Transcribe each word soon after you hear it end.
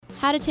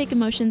how to take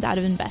emotions out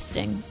of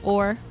investing,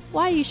 or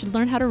why you should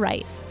learn how to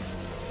write.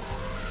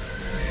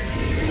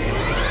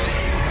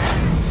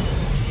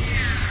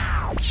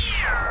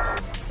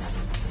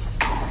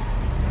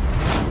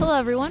 Hello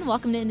everyone,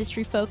 welcome to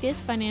Industry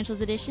Focus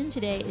Financials Edition.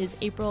 Today is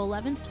April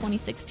 11th,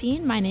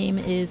 2016. My name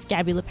is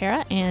Gabby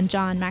LaPera and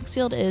John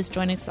Maxfield is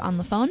joining us on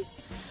the phone.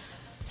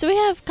 So we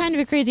have kind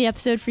of a crazy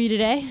episode for you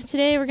today.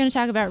 Today we're going to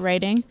talk about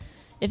writing.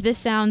 If this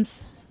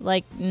sounds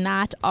like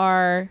not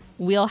our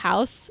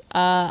wheelhouse,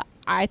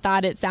 I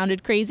thought it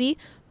sounded crazy,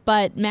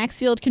 but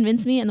Maxfield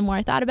convinced me, and the more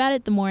I thought about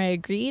it, the more I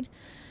agreed.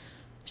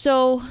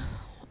 So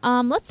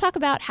let's talk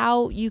about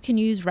how you can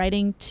use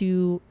writing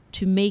to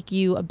make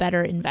you a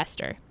better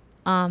investor.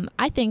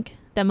 I think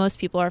that most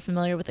people are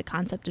familiar with the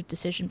concept of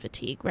decision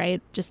fatigue,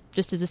 right? Just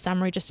as a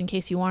summary, just in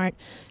case you aren't.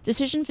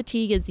 Decision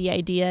fatigue is the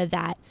idea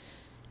that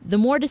the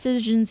more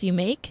decisions you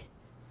make,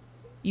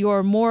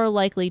 you're more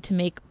likely to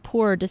make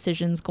poor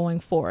decisions going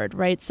forward,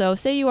 right? So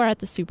say you are at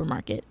the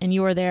supermarket and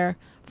you are there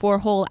for a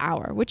whole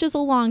hour, which is a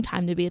long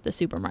time to be at the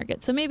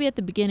supermarket. So maybe at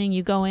the beginning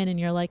you go in and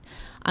you're like,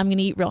 I'm going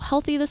to eat real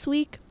healthy this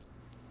week.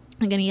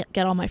 I'm going to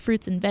get all my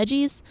fruits and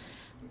veggies.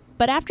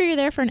 But after you're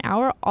there for an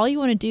hour, all you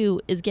want to do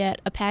is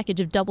get a package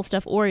of double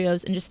stuffed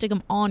Oreos and just stick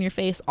them all in your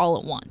face all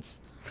at once.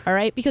 All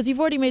right? Because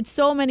you've already made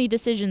so many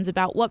decisions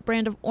about what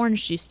brand of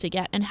orange juice to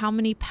get and how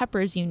many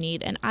peppers you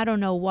need and I don't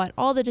know what,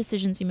 all the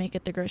decisions you make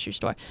at the grocery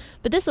store.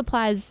 But this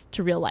applies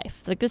to real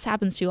life. Like, this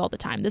happens to you all the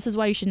time. This is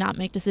why you should not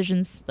make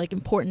decisions, like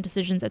important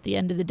decisions at the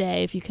end of the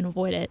day if you can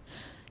avoid it.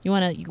 You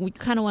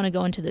kind of want to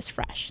go into this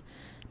fresh.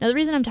 Now, the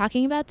reason I'm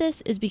talking about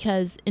this is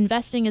because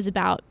investing is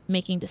about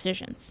making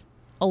decisions,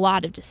 a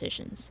lot of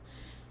decisions.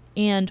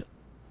 And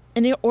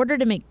in order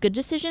to make good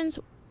decisions,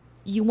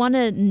 you want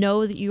to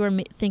know that you are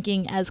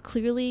thinking as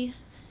clearly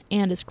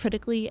and as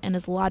critically and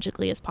as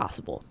logically as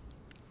possible.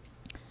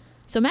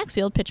 So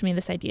Maxfield pitched me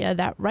this idea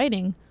that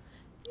writing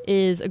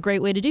is a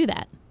great way to do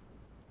that.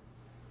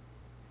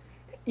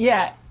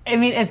 Yeah, I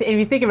mean, if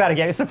you think about it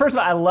again, so first of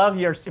all, I love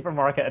your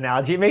supermarket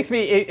analogy.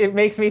 It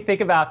makes me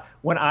think about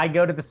when I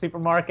go to the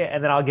supermarket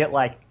and then I'll get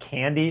like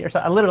candy or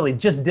something. I literally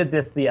just did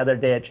this the other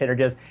day at Trader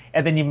Joe's,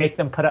 and then you make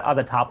them put it on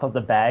the top of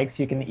the bag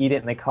so you can eat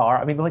it in the car.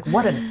 I mean, like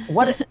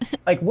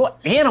what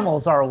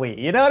animals are we?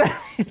 You know what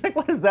I mean? Like,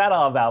 what is that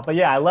all about? But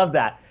yeah, I love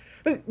that.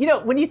 But you know,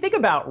 when you think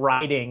about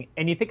writing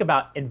and you think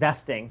about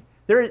investing,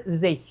 there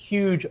is a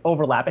huge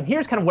overlap. And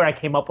here's kind of where I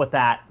came up with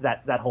that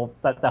whole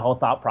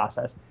thought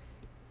process.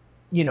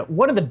 You know,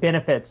 one of the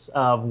benefits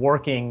of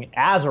working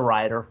as a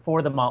writer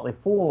for the Motley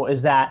Fool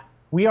is that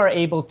we are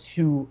able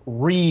to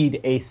read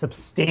a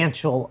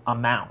substantial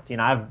amount. You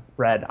know, I've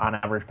read on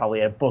average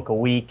probably a book a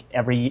week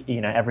every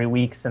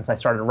week since I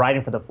started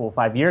writing for the Fool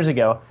 5 years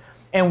ago.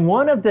 And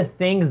one of the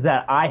things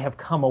that I have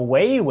come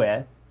away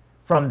with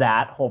from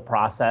that whole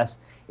process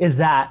is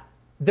that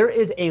there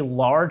is a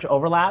large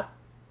overlap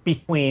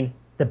between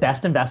the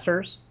best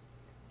investors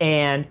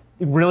and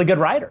really good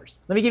writers.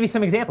 Let me give you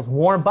some examples.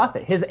 Warren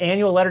Buffett, his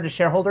annual letter to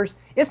shareholders,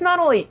 it's not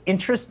only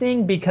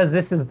interesting because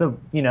this is the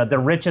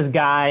richest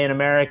guy in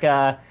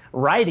America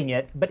writing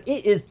it, but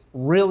it is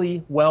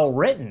really well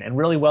written and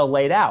really well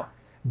laid out.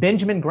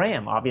 Benjamin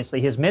Graham, obviously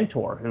his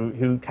mentor,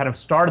 who kind of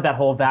started that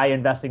whole value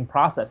investing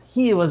process,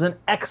 he was an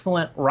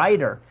excellent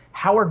writer.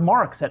 Howard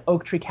Marks at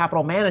Oak Tree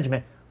Capital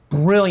Management,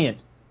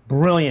 brilliant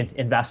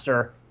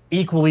investor,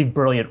 equally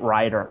brilliant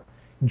writer.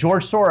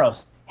 George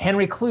Soros,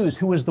 Henry Clues,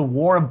 who was the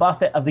Warren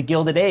Buffett of the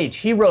Gilded Age,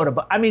 he wrote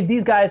about. I mean,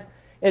 these guys,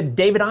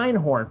 David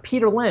Einhorn,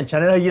 Peter Lynch. I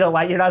know you're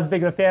not as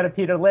big of a fan of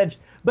Peter Lynch,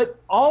 but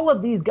all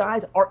of these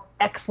guys are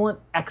excellent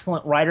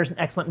writers and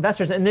excellent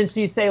investors. And then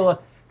so you say,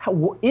 well,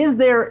 is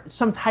there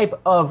some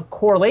type of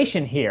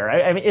correlation here?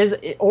 I mean, is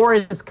it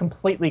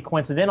completely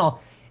coincidental?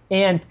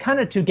 And kind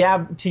of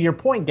to your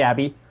point,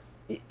 Gabby,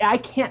 I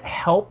can't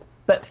help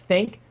but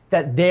think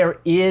that there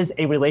is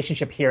a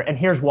relationship here, and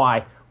here's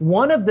why.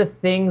 One of the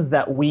things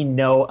that we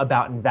know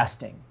about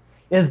investing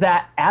is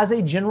that, as a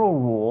general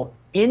rule,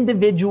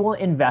 individual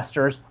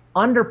investors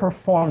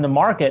underperform the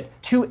market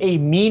to a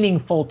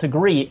meaningful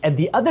degree. And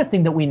the other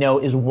thing that we know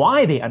is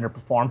why they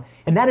underperform,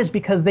 and that is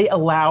because they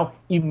allow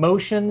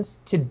emotions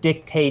to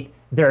dictate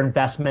their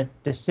investment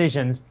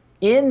decisions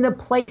in the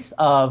place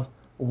of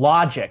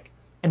logic.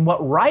 And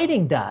what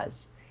writing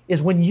does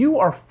is when you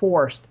are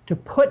forced to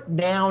put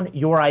down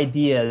your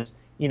ideas,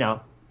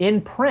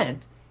 in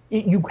print,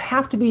 you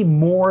have to be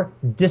more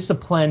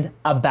disciplined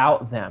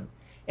about them.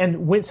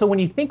 And when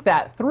you think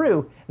that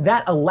through,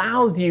 that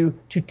allows you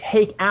to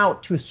take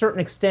out, to a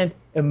certain extent,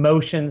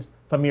 emotions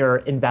from your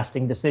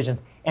investing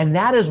decisions. And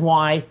that is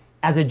why,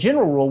 as a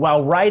general rule,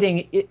 while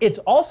writing, it's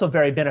also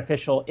very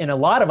beneficial in a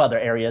lot of other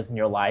areas in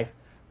your life,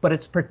 but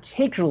it's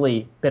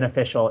particularly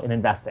beneficial in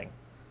investing.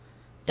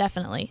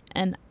 Definitely.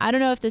 And I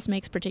don't know if this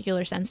makes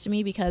particular sense to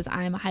me because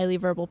I'm a highly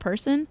verbal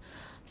person.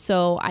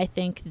 So I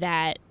think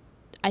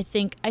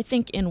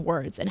in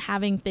words, and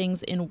having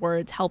things in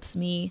words helps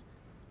me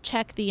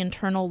check the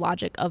internal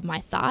logic of my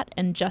thought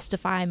and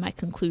justify my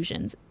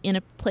conclusions in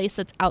a place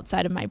that's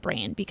outside of my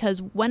brain.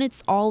 Because when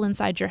it's all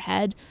inside your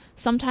head,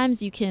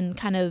 sometimes you can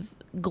kind of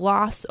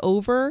gloss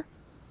over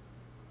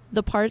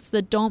the parts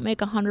that don't make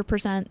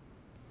 100%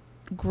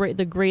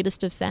 the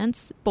greatest of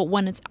sense, but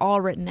when it's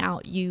all written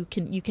out, you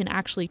can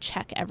actually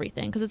check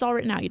everything because it's all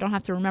written out. You don't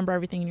have to remember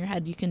everything in your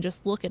head. You can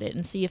just look at it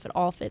and see if it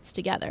all fits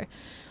together.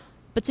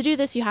 But to do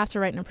this, you have to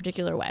write in a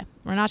particular way.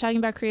 We're not talking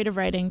about creative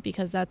writing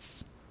because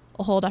that's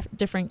a whole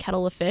different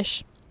kettle of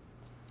fish.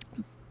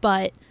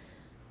 But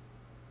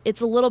it's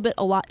a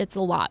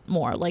lot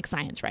more like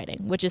science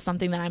writing, which is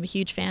something that I'm a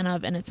huge fan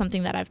of, and it's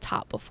something that I've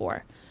taught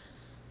before.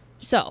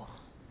 So,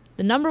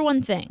 the number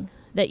one thing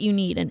that you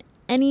need in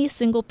any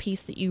single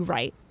piece that you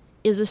write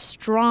is a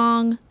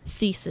strong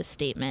thesis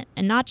statement.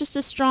 And not just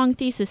a strong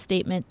thesis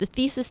statement, the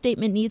thesis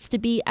statement needs to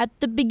be at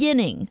the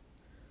beginning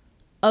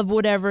of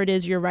whatever it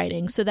is you're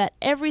writing so that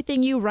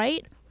everything you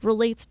write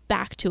relates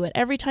back to it.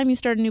 Every time you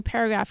start a new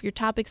paragraph, your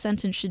topic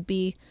sentence should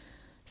be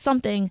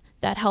something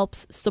that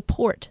helps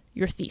support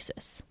your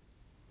thesis.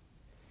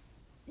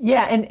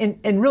 Yeah,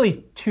 and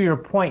really to your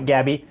point,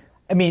 Gabby,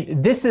 I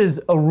mean, this is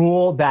a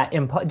rule that,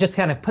 just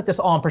kind of put this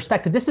all in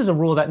perspective, this is a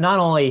rule that not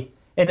only,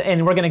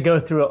 and we're going to go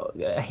through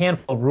a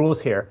handful of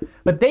rules here,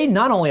 but they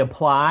not only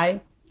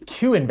apply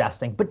to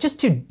investing, but just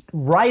to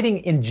writing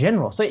in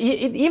general. So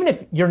even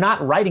if you're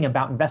not writing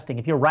about investing,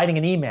 if you're writing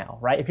an email,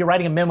 right? If you're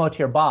writing a memo to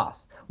your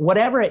boss,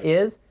 whatever it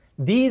is,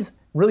 these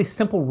really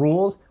simple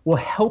rules will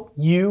help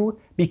you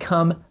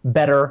become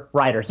better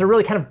writers. They're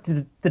really kind of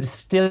the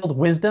distilled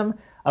wisdom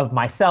of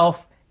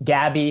myself,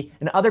 Gabby,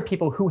 and other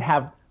people who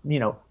have,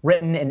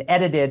 written and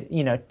edited,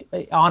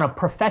 on a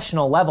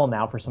professional level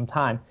now for some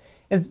time.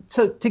 And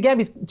so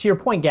to your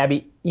point,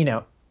 Gabby,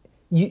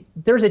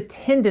 there's a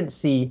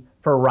tendency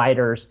for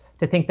writers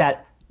to think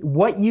that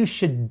what you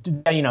should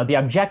do, the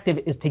objective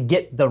is to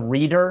get the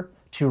reader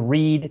to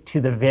read to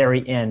the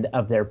very end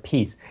of their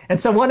piece. And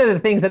so one of the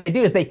things that they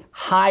do is they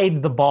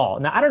hide the ball.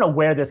 Now, I don't know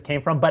where this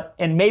came from,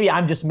 and maybe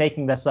I'm just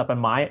making this up in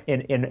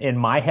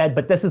my head,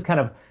 but this has kind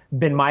of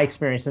been my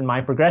experience in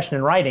my progression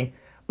in writing.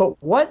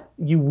 But what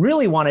you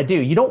really want to do,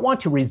 you don't want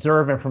to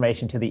reserve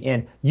information to the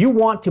end. You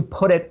want to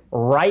put it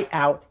right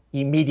out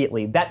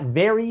immediately. That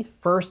very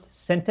first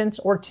sentence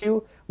or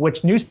two,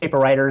 which newspaper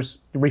writers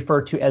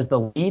refer to as the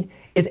lead,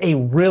 is a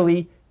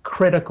really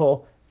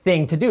critical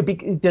thing to do.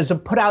 Because to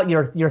put out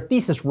your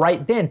thesis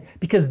right then,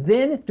 because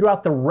then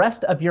throughout the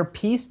rest of your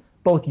piece,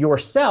 both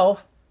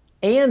yourself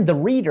and the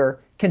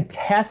reader can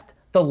test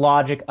the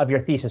logic of your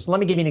thesis. So let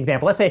me give you an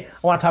example. Let's say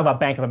I want to talk about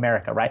Bank of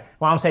America, right?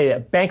 Well, I'm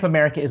saying Bank of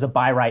America is a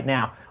buy right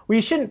now. Well,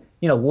 you shouldn't,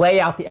 lay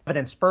out the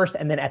evidence first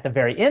and then at the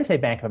very end say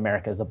Bank of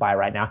America is a buy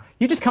right now.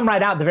 You just come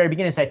right out at the very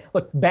beginning and say,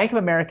 look, Bank of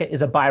America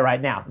is a buy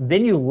right now.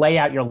 Then you lay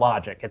out your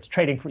logic. It's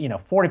trading for,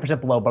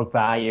 40% below book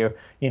value.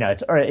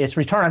 Its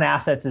return on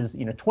assets is,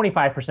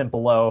 25%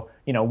 below,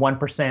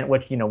 1%,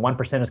 which,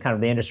 1% is kind of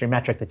the industry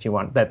metric that you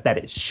want, that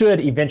it should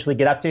eventually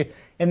get up to.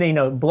 And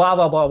then, blah,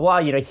 blah, blah,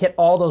 blah, hit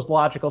all those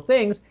logical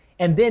things.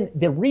 And then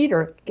the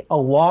reader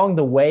along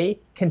the way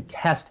can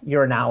test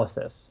your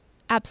analysis.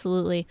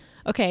 Absolutely.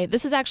 Okay,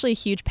 this is actually a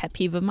huge pet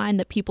peeve of mine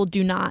that people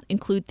do not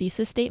include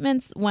thesis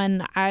statements.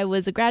 When I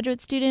was a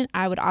graduate student,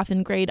 I would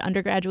often grade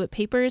undergraduate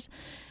papers,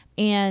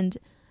 and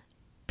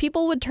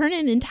people would turn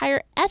in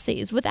entire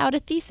essays without a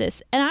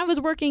thesis, and I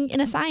was working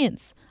in a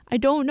science. I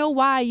don't know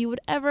why you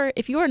would ever,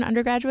 if you're an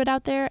undergraduate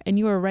out there and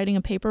you are writing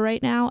a paper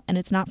right now and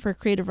it's not for a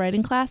creative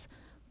writing class,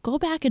 go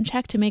back and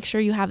check to make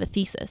sure you have a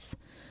thesis.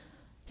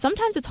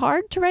 Sometimes it's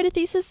hard to write a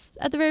thesis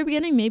at the very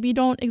beginning. Maybe you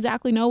don't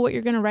exactly know what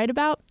you're going to write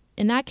about.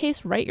 In that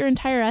case, write your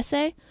entire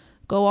essay,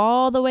 go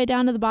all the way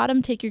down to the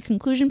bottom, take your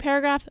conclusion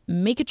paragraph,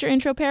 make it your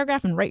intro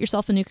paragraph, and write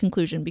yourself a new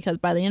conclusion, because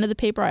by the end of the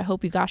paper, I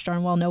hope you gosh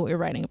darn well know what you're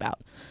writing about.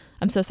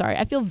 I'm so sorry.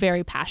 I feel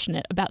very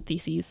passionate about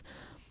theses.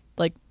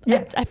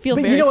 I feel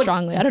very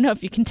strongly. I don't know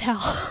if you can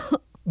tell.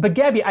 But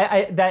Gabby,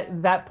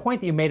 that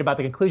point that you made about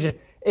the conclusion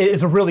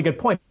is a really good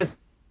point. This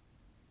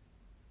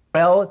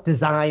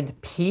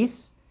well-designed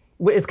piece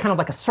is kind of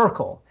like a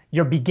circle.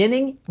 You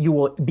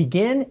will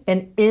begin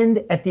and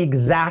end at the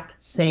exact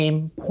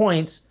same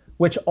points,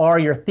 which are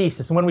your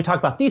thesis. And when we talk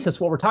about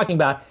thesis, what we're talking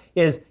about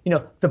is,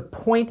 the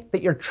point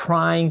that you're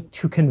trying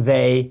to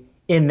convey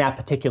in that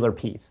particular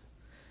piece.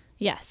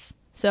 Yes.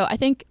 So I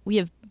think we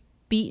have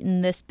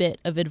beaten this bit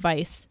of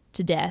advice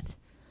to death.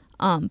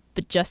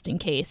 But just in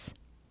case,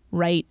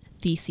 write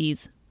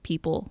theses,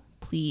 people,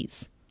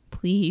 please.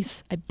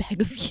 Please, I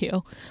beg of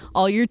you.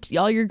 All your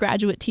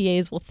graduate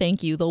TAs will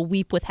thank you. They'll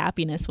weep with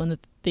happiness when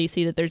they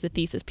see that there's a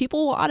thesis.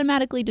 People will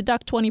automatically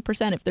deduct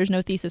 20% if there's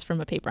no thesis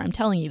from a paper. I'm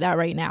telling you that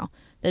right now.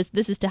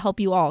 This is to help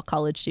you all,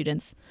 college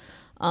students.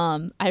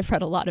 I've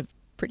read a lot of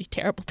pretty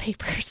terrible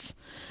papers.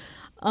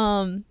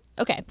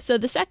 Okay, so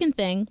the second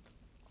thing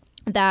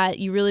that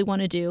you really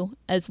want to do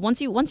is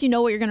once you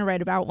know what you're going to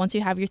write about, once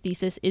you have your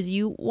thesis, is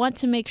you want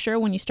to make sure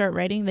when you start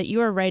writing that you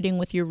are writing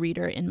with your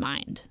reader in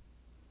mind.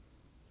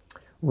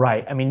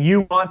 Right. I mean,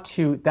 you want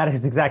to, that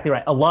is exactly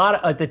right. A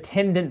lot of the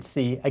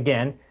tendency,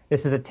 again,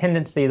 this is a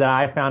tendency that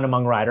I found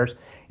among writers,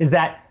 is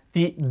that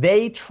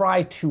they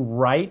try to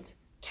write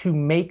to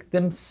make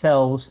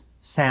themselves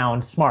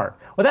sound smart.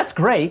 Well, that's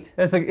great.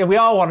 We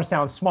all want to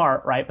sound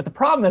smart, right? But the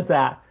problem is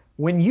that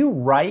when you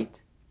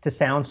write to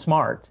sound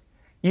smart,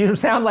 You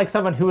sound like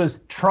someone who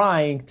is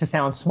trying to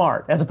sound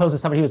smart as opposed to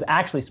somebody who is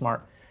actually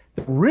smart.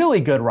 The really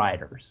good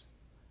writers,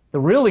 the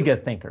really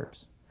good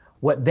thinkers,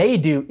 what they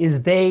do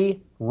is they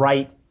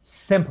write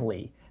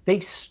simply. They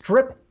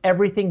strip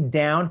everything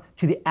down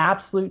to the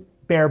absolute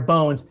bare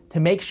bones to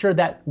make sure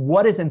that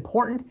what is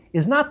important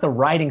is not the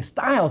writing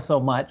style so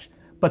much,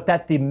 but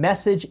that the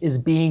message is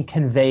being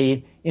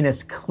conveyed in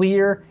as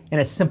clear and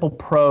as simple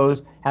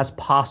prose as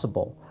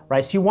possible,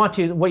 right? So you want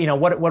to, what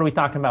are we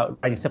talking about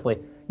writing simply?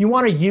 You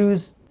want to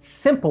use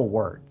simple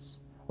words,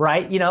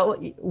 right?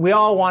 We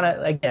all want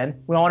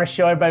to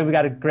show everybody we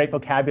got a great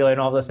vocabulary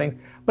and all those things.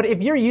 But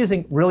if you're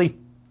using really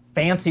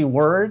fancy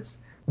words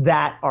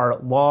that are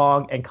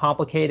long and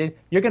complicated,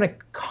 you're going to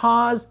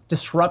cause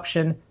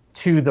disruption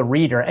to the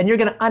reader, and you're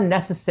going to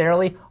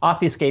unnecessarily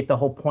obfuscate the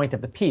whole point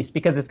of the piece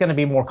because it's going to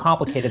be more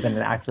complicated than it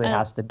actually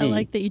has to be. I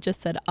like that you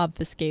just said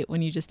obfuscate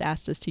when you just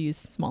asked us to use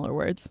smaller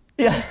words.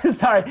 Yeah,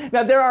 sorry.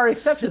 Now there are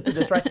exceptions to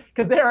this, right?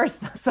 Because there are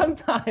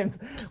sometimes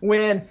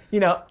when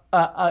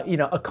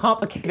a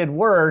complicated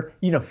word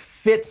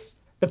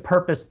fits the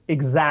purpose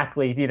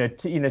exactly.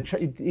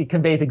 It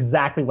conveys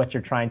exactly what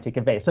you're trying to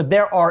convey. So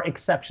there are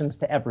exceptions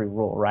to every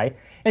rule, right?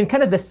 And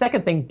kind of the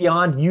second thing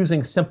beyond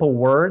using simple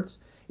words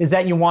is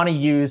that you want to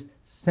use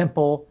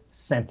simple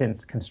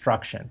sentence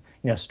construction.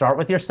 Start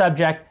with your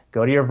subject,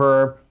 go to your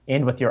verb,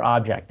 end with your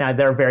object. Now,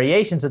 there are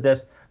variations of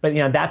this, but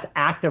that's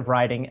active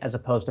writing as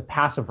opposed to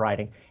passive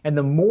writing. And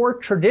the more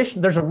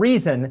traditional, there's a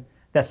reason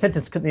that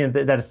sentence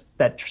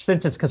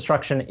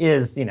construction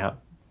is,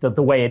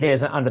 the way it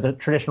is under the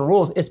traditional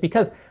rules. It's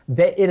because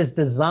it is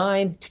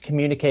designed to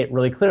communicate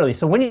really clearly.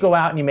 So when you go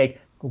out and you make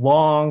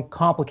long,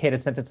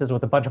 complicated sentences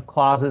with a bunch of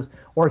clauses,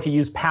 or if you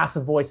use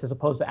passive voice as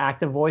opposed to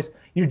active voice,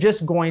 you're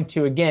just going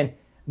to, again,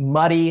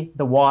 muddy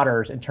the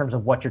waters in terms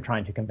of what you're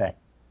trying to convey.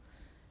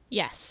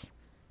 Yes,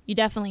 you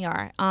definitely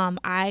are.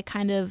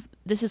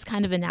 This is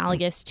kind of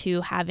analogous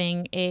to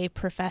having a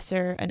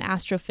professor, an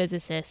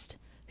astrophysicist,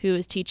 who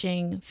is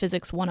teaching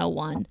Physics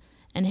 101,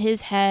 and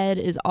his head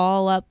is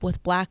all up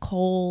with black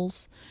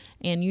holes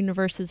and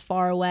universes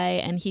far away,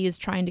 and he is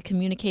trying to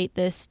communicate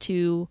this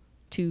to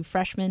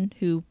freshmen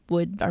who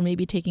are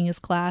maybe taking his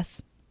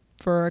class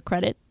for a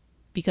credit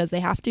because they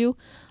have to.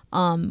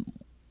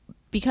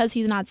 Because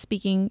he's not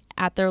speaking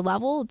at their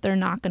level, they're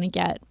not going to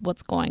get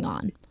what's going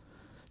on.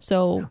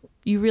 So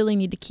you really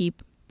need to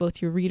keep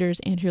both your readers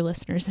and your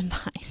listeners in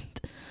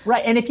mind.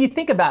 Right. And if you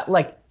think about,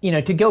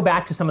 to go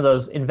back to some of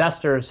those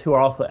investors who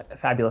are also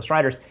fabulous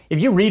writers, if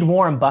you read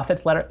Warren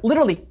Buffett's letter,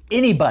 literally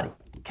anybody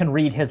can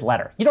read his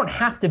letter. You don't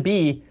have to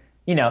be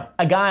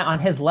a guy on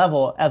his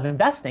level of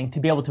investing to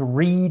be able to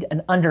read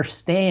and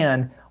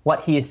understand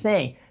what he is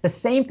saying. The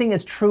same thing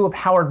is true of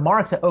Howard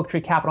Marks at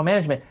Oaktree Capital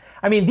Management.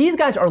 I mean, these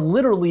guys are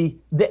literally,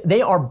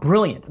 they are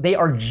brilliant. They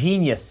are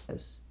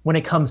geniuses when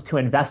it comes to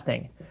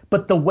investing.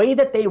 But the way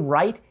that they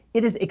write,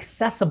 it is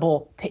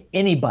accessible to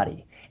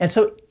anybody. And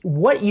so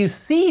what you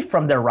see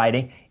from their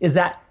writing is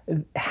that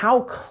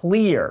how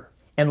clear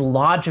and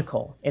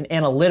logical and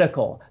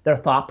analytical their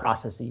thought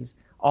processes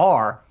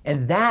are,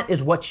 and that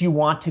is what you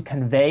want to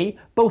convey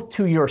both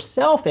to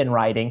yourself in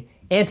writing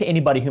and to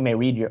anybody who may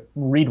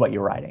read what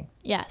you're writing.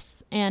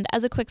 Yes, and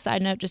as a quick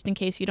side note, just in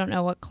case you don't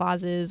know what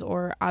clauses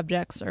or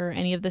objects or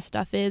any of this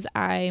stuff is,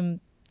 I'm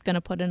going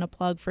to put in a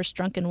plug for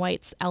Strunk and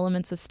White's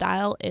Elements of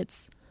Style.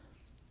 It's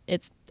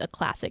a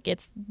classic.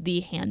 It's the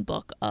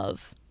handbook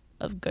of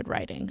good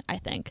writing, I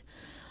think.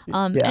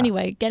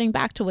 Anyway, getting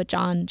back to what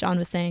John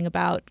was saying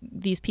about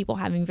these people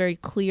having very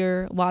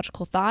clear,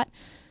 logical thought,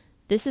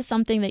 this is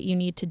something that you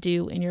need to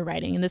do in your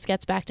writing. And this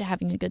gets back to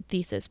having a good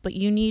thesis, but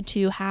you need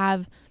to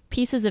have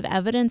pieces of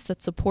evidence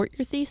that support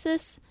your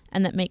thesis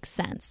and that make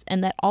sense,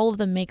 and that all of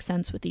them make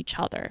sense with each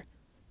other.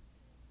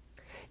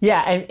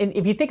 Yeah, and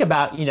if you think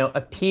about,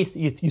 a piece,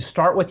 you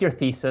start with your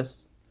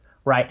thesis,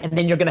 right? And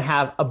then you're going to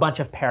have a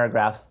bunch of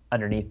paragraphs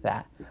underneath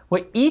that.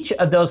 Well, each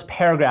of those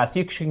paragraphs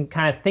you can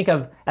kind of think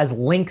of as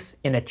links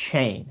in a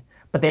chain,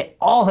 but they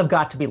all have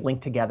got to be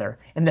linked together.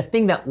 And the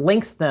thing that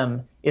links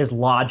them is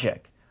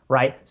logic,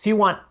 right? So you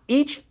want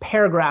each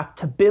paragraph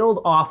to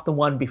build off the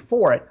one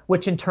before it,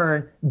 which in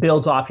turn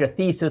builds off your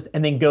thesis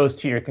and then goes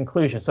to your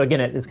conclusion. So again,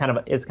 it's kind of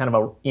a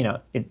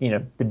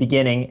the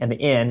beginning and the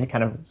end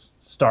kind of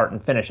start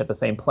and finish at the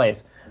same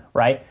place,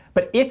 right?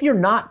 But if you're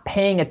not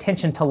paying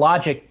attention to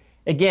logic,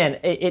 again,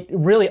 it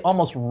really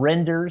almost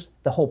renders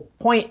the whole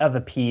point of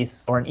a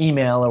piece or an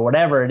email or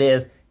whatever it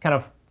is kind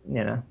of,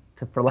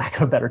 for lack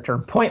of a better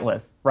term,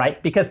 pointless,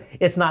 right? Because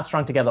it's not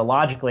strung together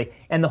logically.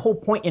 And the whole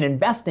point in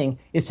investing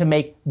is to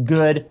make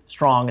good,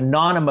 strong,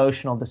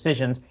 non-emotional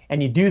decisions.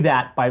 And you do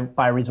that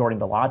by resorting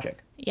to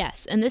logic.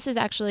 Yes, and this is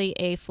actually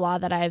a flaw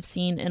that I've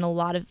seen in a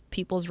lot of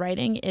people's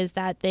writing, is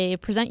that they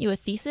present you a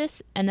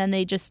thesis and then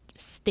they just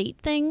state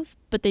things,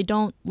 but they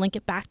don't link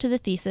it back to the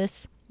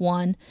thesis,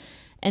 one.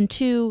 And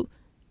two,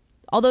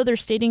 although they're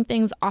stating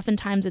things,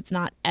 oftentimes it's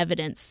not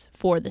evidence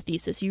for the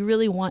thesis. You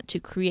really want to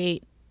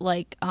create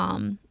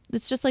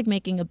it's just like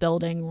making a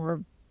building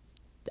or,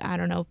 I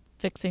don't know,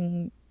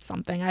 fixing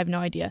something. I have no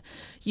idea.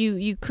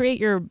 You create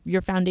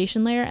your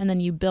foundation layer and then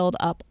you build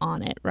up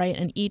on it, right?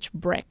 And each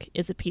brick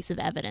is a piece of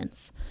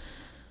evidence.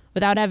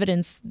 Without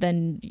evidence,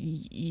 then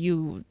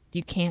you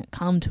can't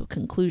come to a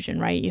conclusion,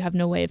 right? You have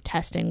no way of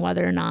testing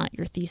whether or not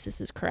your thesis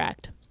is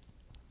correct.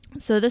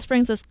 So this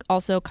brings us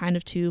also kind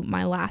of to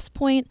my last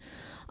point.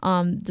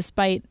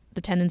 Despite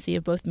the tendency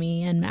of both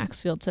me and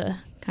Maxfield to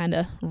kind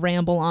of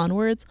ramble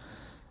onwards,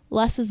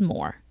 less is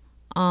more.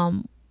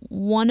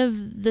 One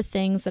of the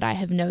things that I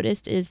have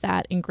noticed is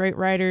that in great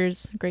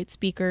writers, great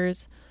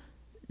speakers,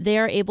 they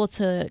are able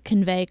to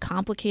convey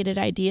complicated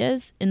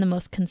ideas in the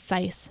most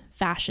concise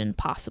fashion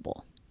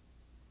possible.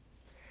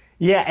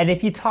 Yeah, and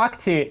if you talk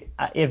to,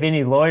 if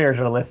any lawyers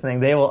are listening,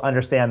 they will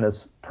understand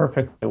this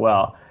perfectly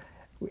well.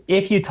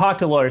 If you talk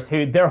to lawyers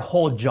who their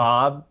whole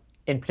job,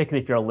 and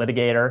particularly if you're a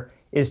litigator,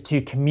 is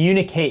to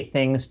communicate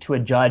things to a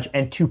judge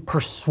and to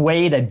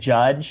persuade a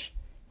judge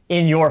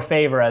in your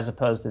favor as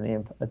opposed to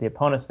the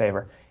opponent's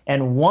favor.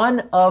 And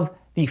one of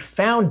the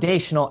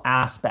foundational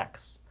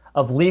aspects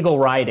of legal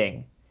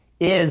writing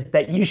is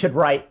that you should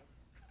write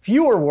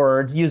fewer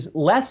words, use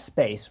less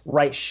space,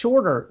 write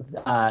shorter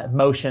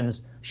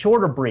motions,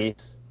 shorter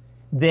briefs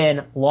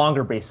than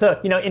longer briefs.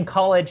 So, in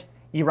college,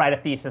 you write a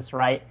thesis,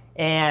 right?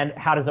 And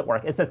how does it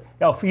work? It says,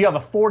 you have a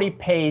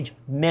 40-page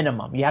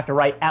minimum. You have to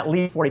write at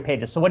least 40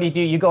 pages. So what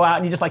do? You go out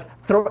and you just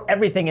throw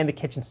everything in the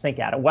kitchen sink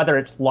at it, whether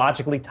it's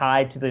logically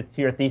tied to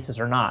your thesis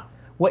or not.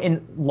 Well,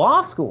 in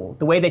law school,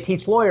 the way they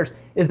teach lawyers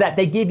is that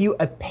they give you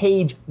a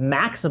page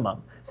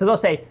maximum. So they'll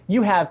say,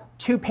 you have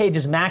 2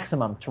 pages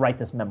maximum to write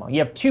this memo. You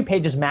have 2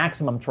 pages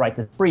maximum to write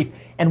this brief.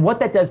 And what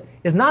that does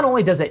is not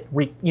only does it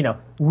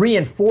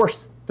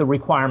reinforce the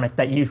requirement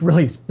that you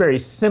really very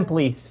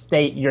simply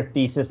state your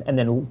thesis and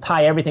then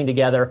tie everything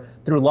together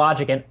through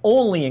logic and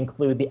only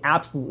include the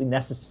absolutely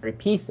necessary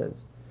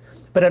pieces,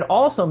 but it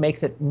also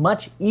makes it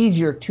much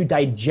easier to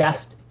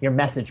digest your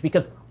message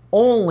because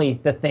only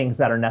the things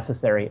that are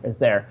necessary is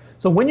there.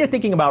 So when you're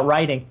thinking about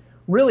writing,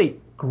 really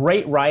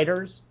great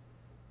writers,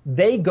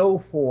 they go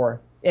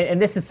for,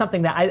 and this is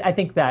something that I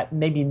think that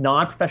maybe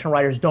non-professional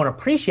writers don't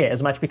appreciate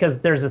as much because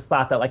there's this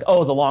thought that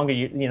the longer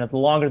the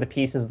longer the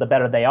pieces, the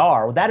better they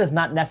are. Well, that is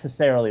not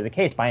necessarily the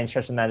case by any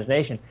stretch of the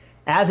imagination.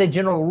 As a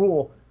general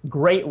rule,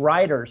 great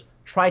writers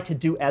try to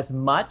do as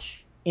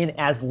much in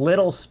as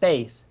little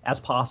space as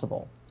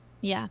possible.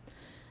 Yeah,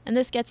 and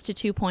this gets to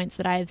 2 points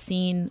that I have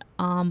seen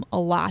a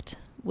lot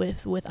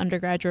with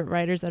undergraduate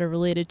writers that are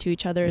related to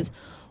each other. Is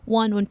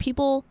one, when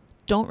people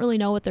don't really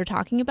know what they're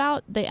talking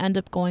about, they end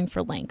up going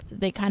for length.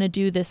 They kind of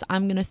do this,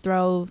 I'm going to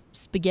throw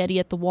spaghetti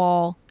at the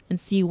wall and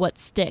see what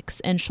sticks,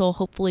 and she'll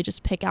hopefully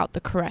just pick out the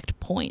correct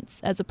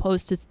points, as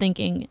opposed to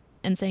thinking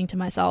and saying to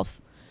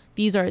myself,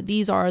 these are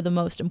the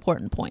most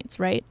important points,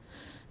 right?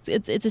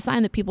 It's a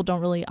sign that people don't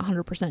really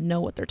 100%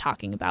 know what they're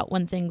talking about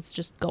when things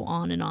just go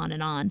on and on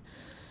and on.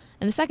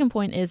 And the second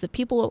point is that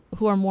people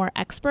who are more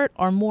expert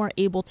are more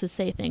able to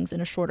say things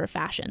in a shorter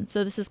fashion.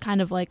 So this is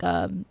kind of like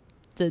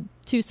the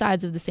 2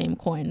 sides of the same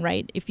coin,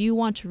 right? If you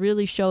want to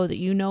really show that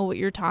you know what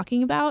you're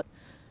talking about,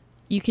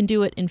 you can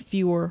do it in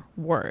fewer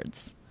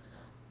words.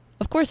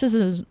 Of course, this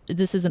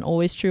isn't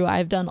always true.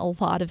 I've done a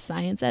lot of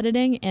science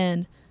editing,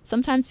 and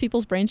sometimes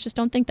people's brains just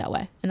don't think that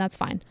way, and that's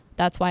fine.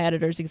 That's why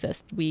editors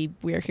exist. We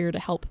are here to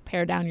help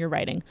pare down your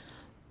writing.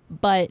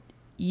 But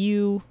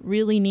you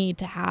really need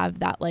to have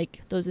that,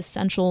 those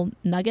essential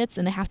nuggets,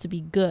 and they have to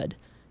be good.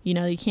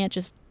 You can't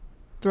just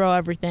throw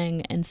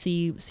everything and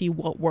see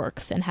what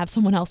works and have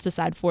someone else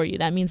decide for you.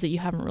 That means that you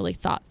haven't really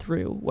thought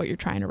through what you're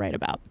trying to write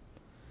about.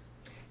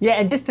 Yeah,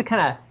 and just to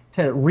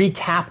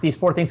recap these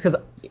 4 things, because,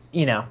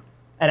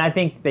 and I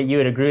think that you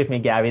would agree with me,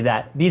 Gabby,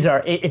 that these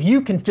are, if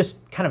you can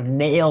just kind of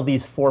nail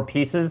these 4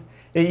 pieces,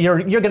 you're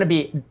going to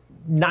be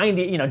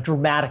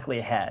dramatically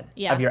ahead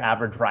of your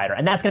average writer.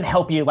 And that's going to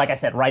help you, like I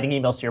said, writing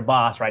emails to your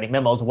boss, writing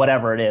memos,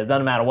 whatever it is,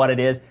 doesn't matter what it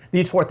is.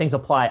 These 4 things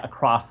apply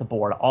across the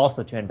board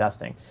also to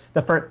investing.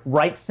 The first,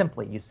 write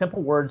simply. Use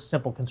simple words,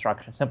 simple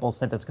construction, simple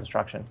sentence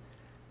construction.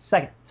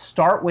 Second,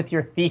 start with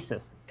your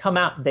thesis. Come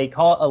out, they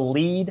call it a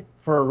lead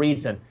for a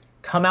reason.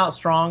 Come out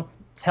strong,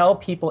 tell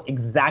people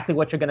exactly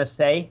what you're going to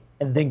say,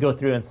 and then go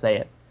through and say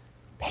it.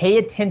 Pay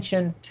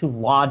attention to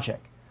logic.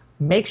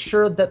 Make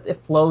sure that it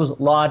flows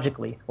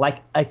logically,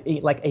 like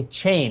a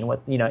chain with,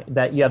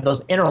 that you have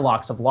those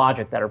interlocks of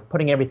logic that are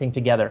putting everything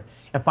together.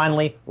 And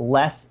finally,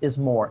 less is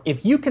more.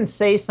 If you can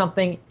say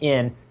something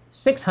in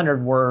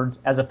 600 words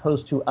as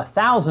opposed to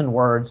 1,000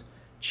 words,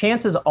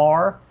 chances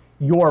are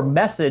your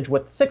message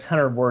with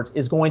 600 words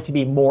is going to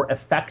be more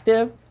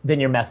effective than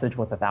your message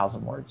with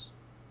 1,000 words.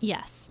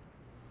 Yes.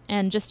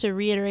 And just to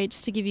reiterate,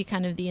 just to give you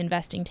kind of the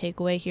investing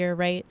takeaway here,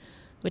 right,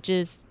 which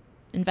is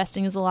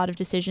investing is a lot of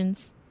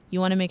decisions. You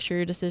want to make sure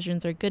your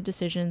decisions are good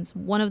decisions.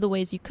 One of the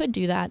ways you could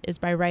do that is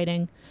by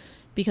writing,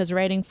 because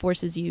writing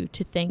forces you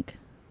to think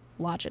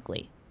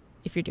logically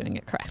if you're doing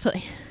it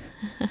correctly.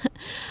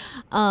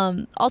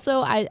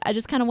 Also, I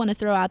just kind of want to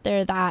throw out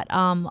there that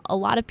a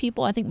lot of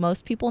people, I think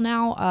most people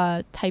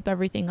now, type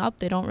everything up.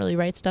 They don't really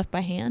write stuff by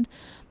hand.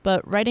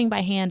 but writing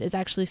by hand is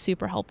actually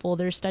super helpful.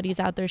 There's studies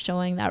out there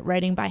showing that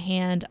writing by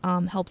hand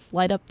helps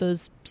light up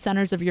those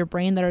centers of your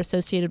brain that are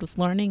associated with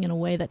learning in a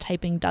way that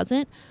typing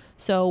doesn't.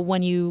 So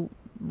when you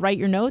write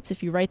your notes,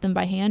 if you write them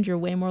by hand, you're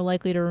way more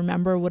likely to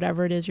remember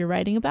whatever it is you're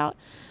writing about.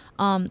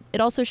 It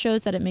also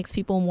shows that it makes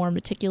people more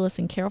meticulous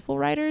and careful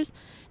writers,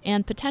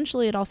 and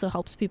potentially it also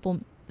helps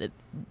people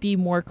be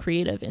more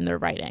creative in their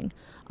writing.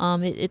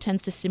 It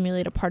tends to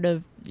stimulate a part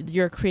of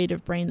your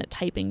creative brain that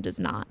typing does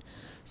not.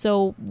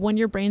 So when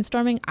you're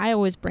brainstorming, I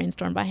always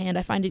brainstorm by hand.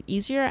 I find it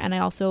easier, and I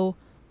also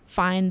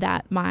find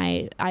that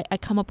I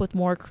come up with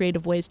more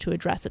creative ways to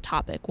address a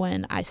topic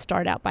when I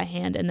start out by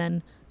hand and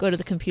then go to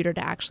the computer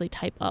to actually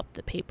type up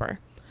the paper.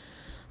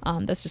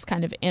 That's just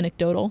kind of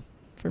anecdotal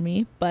for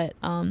me, but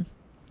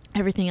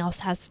everything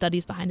else has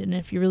studies behind it, and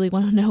if you really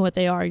want to know what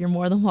they are, you're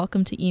more than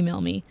welcome to email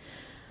me.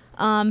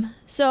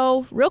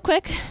 So real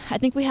quick, I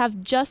think we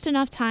have just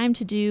enough time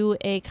to do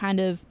a kind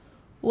of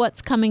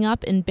what's coming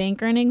up in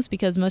bank earnings,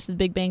 because most of the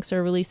big banks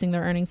are releasing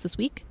their earnings this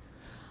week.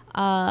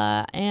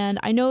 And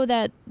I know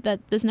that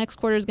this next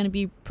quarter is going to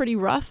be pretty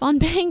rough on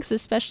banks,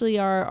 especially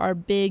our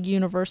big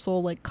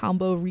universal like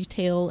combo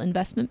retail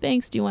investment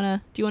banks. Do you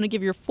want to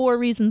give your 4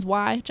 reasons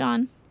why,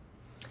 John?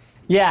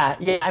 Yeah.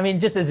 I mean,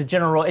 just as a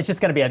general rule, it's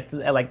just going to be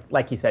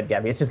like you said,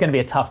 Gabby. It's just going to be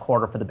a tough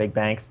quarter for the big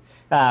banks.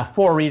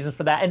 4 reasons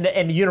for that,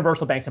 and the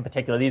universal banks in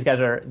particular. These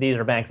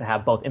are banks that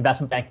have both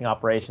investment banking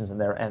operations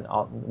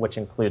which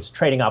includes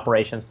trading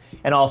operations,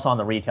 and also on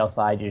the retail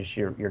side,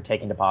 you're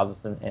taking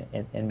deposits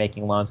and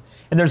making loans.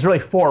 And there's really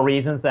 4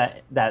 reasons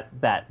that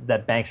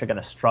banks are going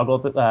to struggle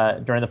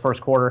during the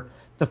first quarter.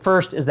 The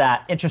first is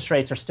that interest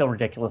rates are still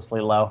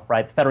ridiculously low,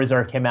 right? The Federal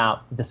Reserve came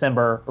out in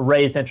December,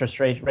 raised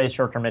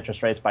short-term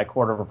interest rates by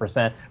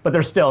 0.25%, but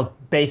they're still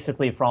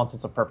basically, for all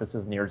intents and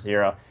purposes, near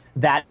zero.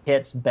 That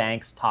hits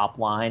banks' top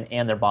line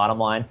and their bottom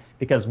line,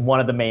 because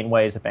one of the main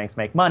ways that banks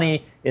make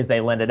money is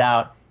they lend it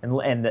out, and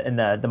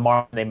the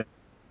market they make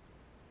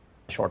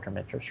short-term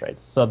interest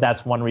rates. So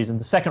that's one reason.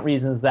 The second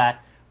reason is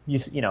that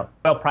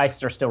oil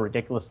prices are still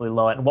ridiculously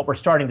low, and what we're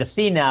starting to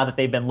see now that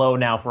they've been low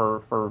now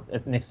for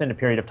an extended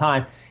period of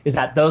time is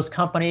that those oil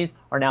companies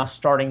are now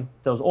starting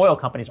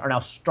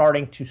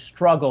to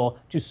struggle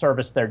to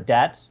service their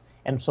debts.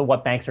 And so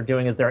what banks are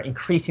doing is they're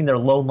increasing their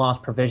loan loss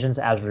provisions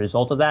as a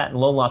result of that, and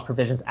loan loss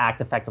provisions act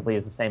effectively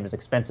as the same as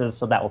expenses,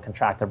 so that will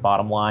contract their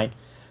bottom line.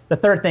 The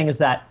third thing is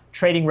that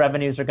trading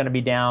revenues are going to be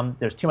down.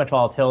 There's too much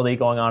volatility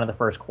going on in the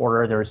first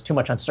quarter. There's too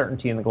much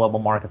uncertainty in the global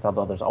markets,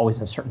 although there's always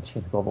uncertainty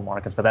in the global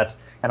markets, but that's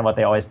kind of what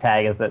they always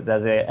tag as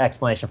the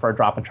explanation for a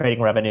drop in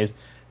trading revenues.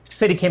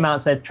 Citi came out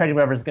and said trading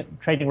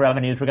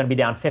revenues were going to be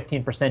down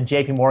 15%.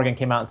 JP Morgan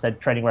came out and said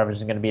trading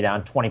revenues are going to be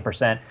down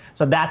 20%.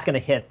 So that's going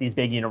to hit these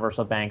big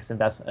universal banks' top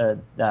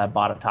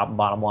and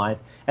bottom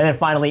lines. And then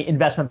finally,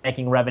 investment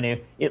banking revenue.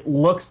 It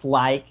looks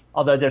like,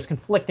 although there's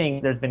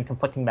been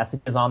conflicting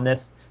messages on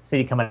this.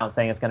 Citi coming out and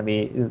saying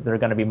they're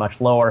going to be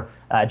much lower.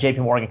 JP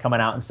Morgan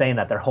coming out and saying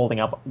that they're holding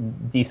up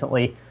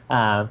decently.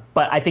 But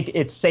I think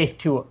it's safe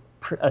to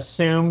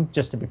assume,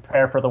 just to be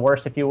prepared for the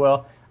worst, if you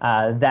will,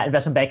 that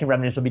investment banking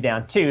revenues will be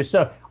down too.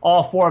 So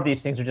all 4 of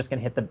these things are just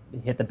going to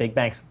hit the big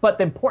banks. But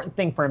the important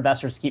thing for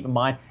investors to keep in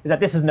mind is that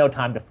this is no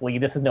time to flee.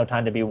 This is no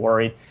time to be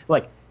worried.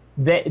 Like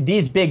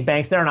these big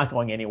banks, they're not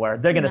going anywhere.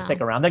 They're going to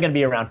stick around. They're going to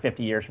be around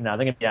 50 years from now.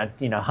 They're going to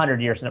be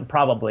 100 years from now,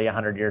 probably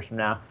 100 years from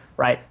now,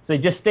 right? So you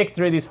just stick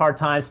through these hard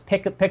times.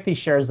 Pick these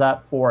shares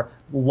up for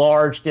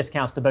large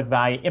discounts to book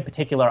value. In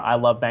particular, I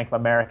love Bank of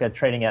America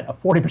trading at a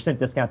 40%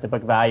 discount to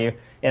book value.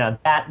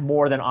 That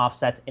more than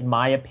offsets, in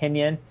my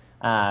opinion,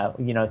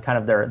 kind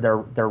of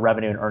their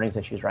revenue and earnings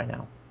issues right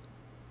now.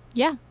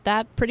 Yeah,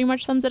 that pretty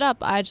much sums it up.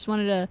 I just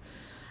wanted to.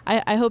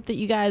 I hope that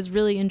you guys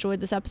really enjoyed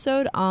this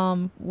episode.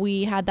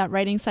 We had that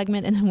writing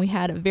segment, and then we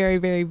had a very,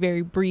 very,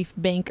 very brief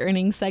bank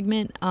earnings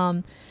segment.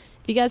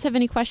 If you guys have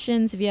any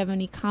questions, if you have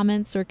any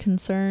comments or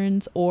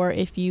concerns, or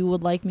if you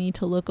would like me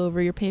to look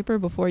over your paper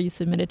before you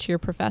submit it to your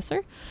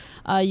professor,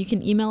 you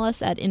can email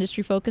us at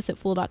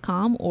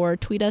industryfocus@fool.com or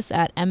tweet us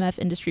at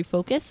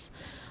mfindustryfocus.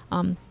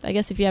 I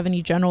guess if you have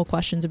any general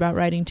questions about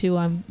writing too,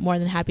 I'm more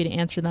than happy to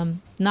answer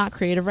them. Not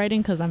creative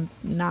writing, because I'm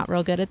not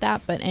real good at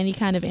that, but any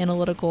kind of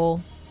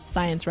analytical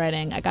science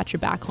writing, I got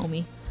your back,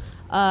 homie.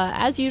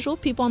 As usual,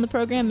 people on the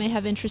program may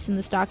have interest in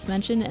the stocks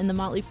mentioned, and the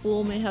Motley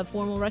Fool may have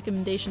formal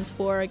recommendations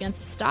for or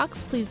against the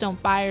stocks. Please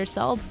don't buy or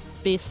sell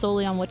based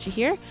solely on what you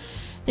hear.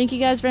 Thank you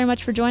guys very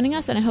much for joining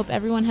us, and I hope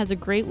everyone has a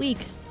great week.